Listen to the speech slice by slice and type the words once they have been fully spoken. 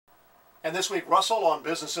And this week, Russell, on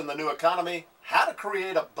Business in the New Economy, how to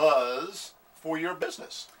create a buzz for your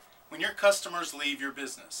business. When your customers leave your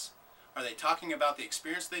business, are they talking about the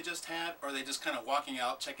experience they just had, or are they just kind of walking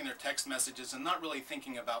out, checking their text messages, and not really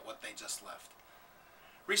thinking about what they just left?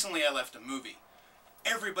 Recently, I left a movie.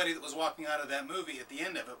 Everybody that was walking out of that movie at the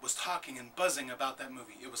end of it was talking and buzzing about that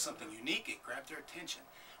movie. It was something unique. It grabbed their attention.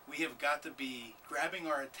 We have got to be grabbing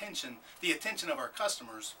our attention, the attention of our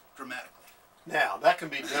customers, dramatically. Now, that can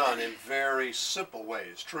be done in very simple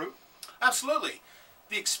ways, true? Absolutely.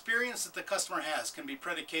 The experience that the customer has can be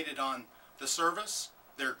predicated on the service,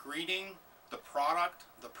 their greeting, the product,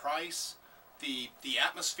 the price, the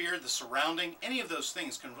atmosphere, the surrounding. Any of those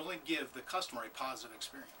things can really give the customer a positive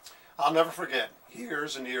experience. I'll never forget,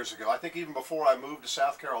 years and years ago, I think even before I moved to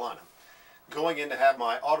South Carolina, going in to have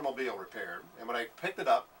my automobile repaired, and when I picked it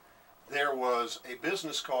up, there was a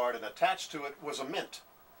business card, and attached to it was a mint,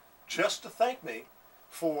 just to thank me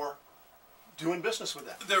for doing business with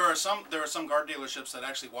them. There are some car dealerships that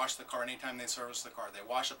actually wash the car anytime they service the car. They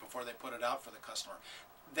wash it before they put it out for the customer.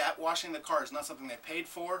 That washing the car is not something they paid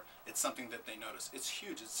for. It's something that they notice. It's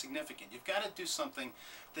huge. It's significant. You've got to do something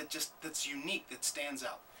that's unique, that stands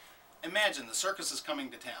out. Imagine the circus is coming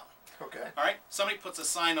to town. Okay. All right. Somebody puts a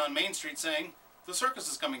sign on Main Street saying the circus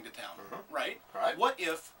is coming to town. Right. Right. What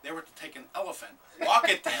if they were to take an elephant, walk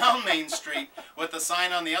it down Main Street with a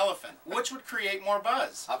sign on the elephant? Which would create more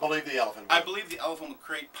buzz? I believe the elephant would. I believe the elephant would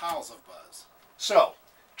create piles of buzz. So,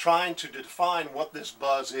 trying to define what this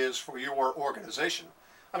buzz is for your organization.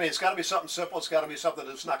 I mean, it's got to be something simple. It's got to be something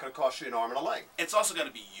that's not going to cost you an arm and a leg. It's also got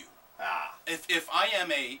to be you. Ah. If I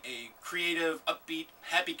am a creative, upbeat,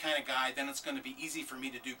 happy kind of guy, then it's going to be easy for me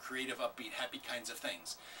to do creative, upbeat, happy kinds of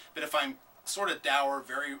things. But if I'm sort of dour,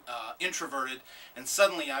 very introverted, and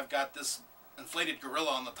suddenly I've got this inflated gorilla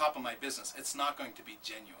on the top of my business, it's not going to be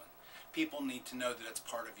genuine. People need to know that it's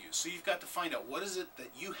part of you. So you've got to find out what is it that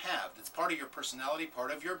you have that's part of your personality,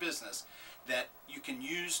 part of your business, that you can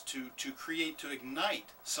use to create, to ignite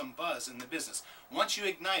some buzz in the business. Once you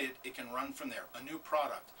ignite it, it can run from there. A new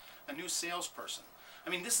product, a new salesperson. I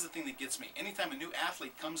mean, this is the thing that gets me. Anytime a new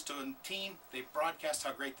athlete comes to a team, they broadcast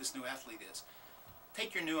how great this new athlete is.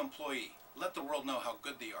 Take your new employee. Let the world know how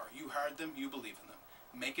good they are. You hired them, you believe in them.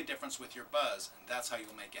 Make a difference with your buzz, and that's how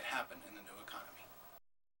you'll make it happen in the new economy.